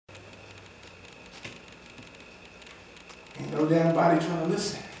No damn body trying to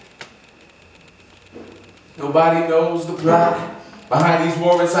listen. Nobody knows the plot behind these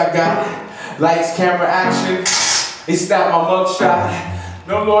warrants I got. Lights, camera, action. They snap my mugshot.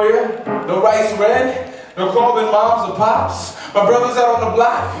 No lawyer, no rights read, no calling moms or pops. My brothers out on the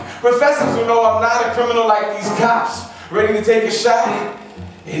block, professors who know I'm not a criminal like these cops. Ready to take a shot?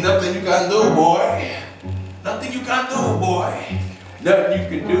 Ain't nothing you can do, boy. Nothing you can do, boy. Nothing you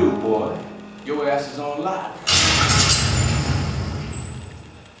can do, boy. Your ass is on lock.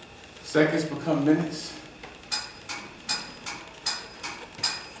 Seconds become minutes.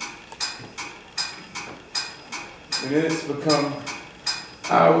 Minutes become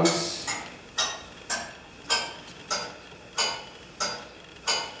hours.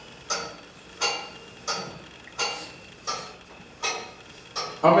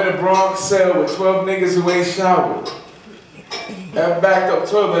 I'm in a Bronx cell with 12 niggas who ain't showered. That backed up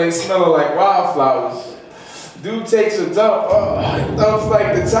toilet ain't smelling like wildflowers. Dude takes a dump, it dumps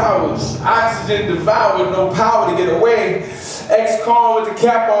like the towers. Oxygen devoured, no power to get away. Ex-con with the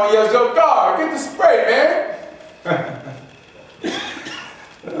cap on yells, yo, guard, get the spray, man.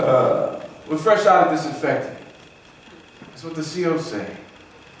 We're fresh out of disinfectant. That's what the COs say.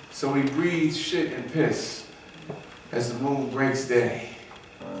 So we breathe shit and piss as the moon breaks day.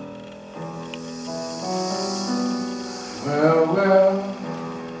 Well, well,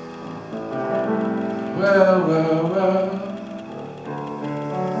 well, well, well,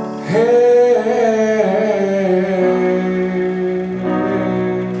 hey,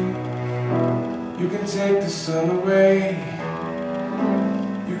 you can take the sun away,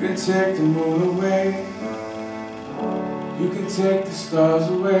 you can take the moon away, you can take the stars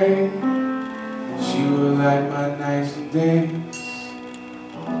away, she will light my nights and days.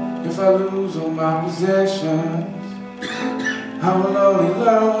 If I lose all my possessions, I will only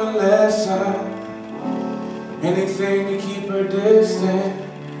learn one lesson. Anything to keep her distant.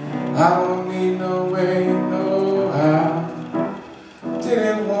 I don't need no way, no how.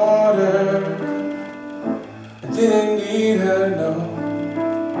 Didn't want her, I didn't need her, no.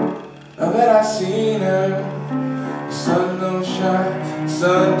 Now that I seen her, the sun don't shine,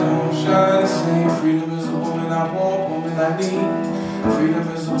 the same. Freedom is a woman I want, woman I need. Freedom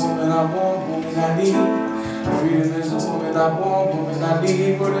is a woman I want, woman I need. Freedom is a woman I want, woman I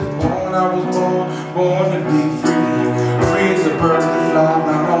need. But it's born, I was born to be free. Free as a bird to fly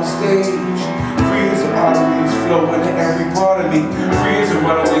around on stage. Free as the arteries flowing in every part of me. Free as a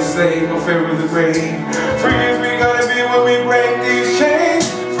runaway slave, no fear of the grave. Free as we gonna be when we break these chains.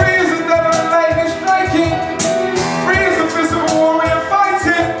 Free as the thunder and lightning striking. Free as the fist of a warrior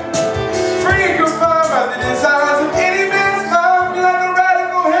fighting. Free and confined by the desires of any man's mind. Feel like a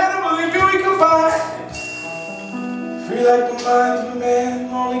radical Hannibal and Dewey combined. Free like the mind of a man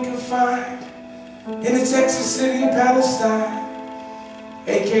only confined in the Texas city of Palestine,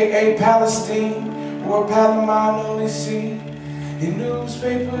 aka Palestine, where Palestine only seen in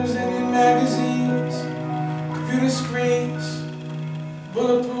newspapers and in magazines, computer screens,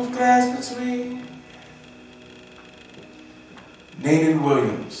 bulletproof glass between. Nathan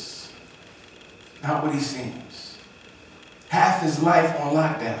Williams, not what he seems. Half his life on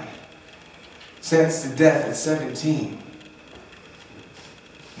lockdown, sentenced to death at 17.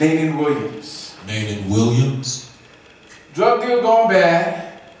 Nathan Williams. Nathan Williams. Drug deal gone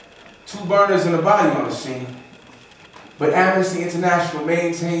bad. 2 burners and a body on the scene. But Amnesty International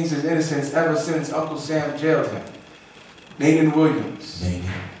maintains his innocence ever since Uncle Sam jailed him. Nathan Williams.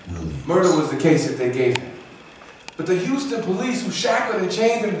 Nathan Williams. Murder was the case that they gave him. But the Houston police who shackled and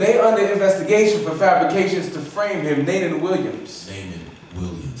chained him, they under investigation for fabrications to frame him. Nathan Williams. Nathan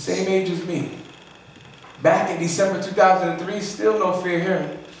Williams. Same age as me. Back in December 2003, still no fair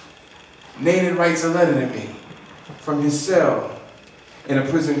hearing. Nathan writes a letter to me from his cell in a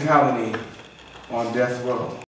prison colony on death row.